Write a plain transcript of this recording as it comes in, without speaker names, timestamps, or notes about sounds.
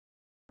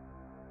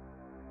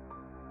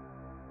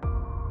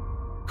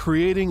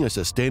Creating a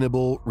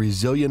sustainable,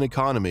 resilient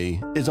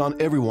economy is on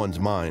everyone's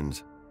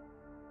minds.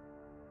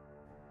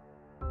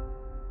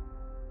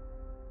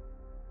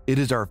 It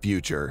is our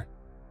future.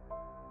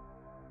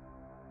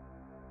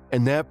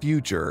 And that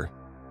future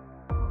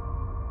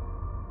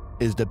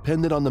is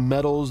dependent on the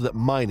metals that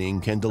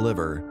mining can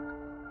deliver.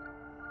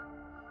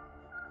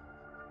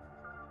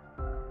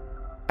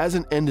 As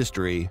an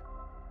industry,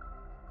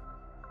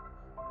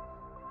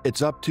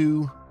 it's up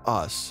to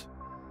us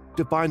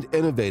to find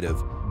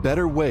innovative,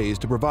 better ways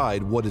to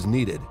provide what is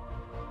needed,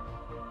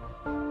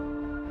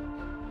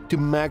 to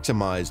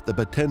maximize the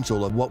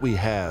potential of what we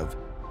have,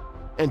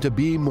 and to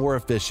be more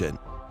efficient,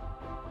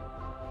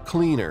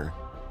 cleaner,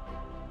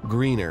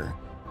 greener.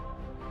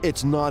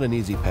 It's not an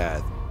easy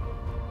path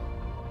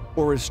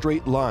or a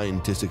straight line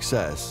to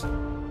success.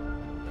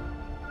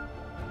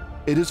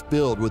 It is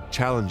filled with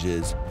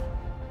challenges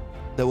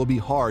that will be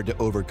hard to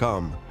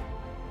overcome.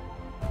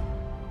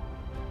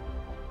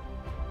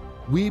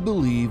 We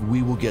believe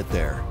we will get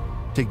there,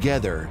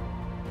 together.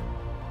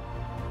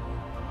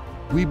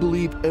 We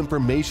believe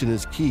information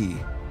is key,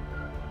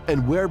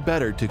 and where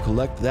better to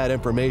collect that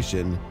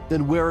information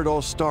than where it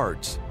all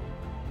starts,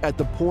 at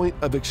the point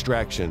of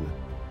extraction.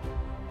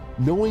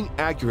 Knowing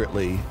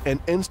accurately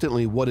and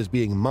instantly what is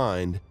being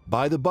mined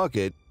by the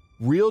bucket,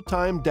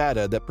 real-time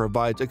data that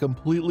provides a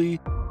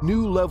completely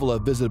new level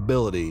of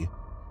visibility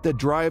that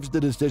drives the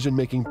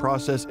decision-making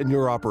process in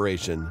your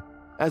operation,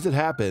 as it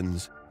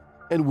happens,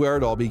 and where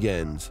it all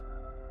begins.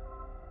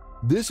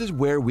 This is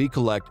where we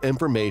collect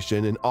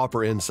information and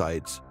offer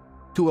insights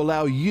to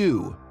allow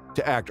you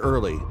to act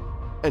early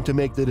and to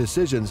make the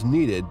decisions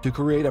needed to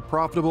create a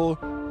profitable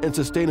and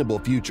sustainable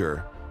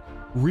future.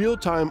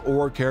 Real-time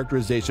ore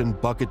characterization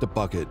bucket to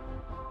bucket,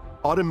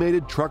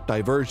 automated truck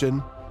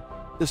diversion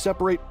to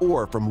separate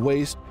ore from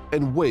waste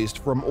and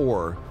waste from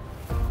ore,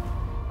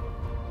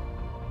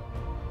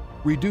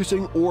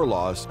 reducing ore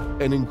loss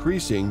and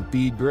increasing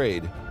feed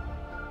grade,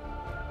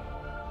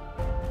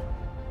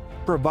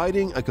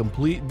 providing a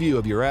complete view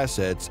of your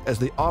assets as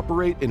they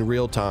operate in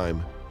real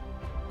time,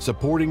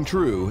 supporting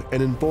true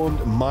and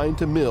informed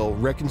mine-to-mill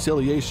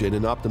reconciliation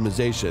and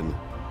optimization.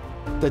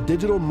 The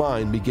digital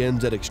mine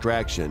begins at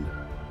extraction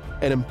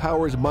and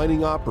empowers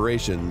mining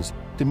operations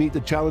to meet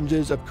the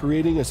challenges of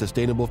creating a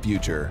sustainable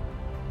future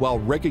while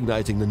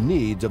recognizing the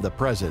needs of the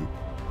present.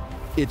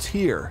 It's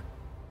here.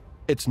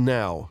 It's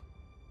now.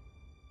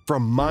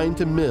 From mine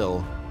to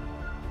mill,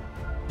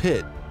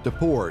 pit to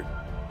port,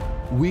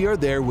 we are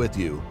there with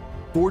you,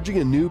 forging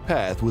a new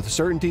path with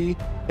certainty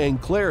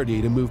and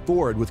clarity to move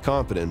forward with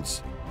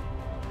confidence.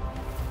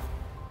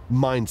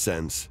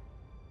 MineSense,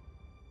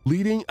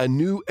 leading a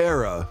new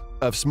era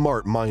of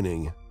smart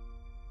mining.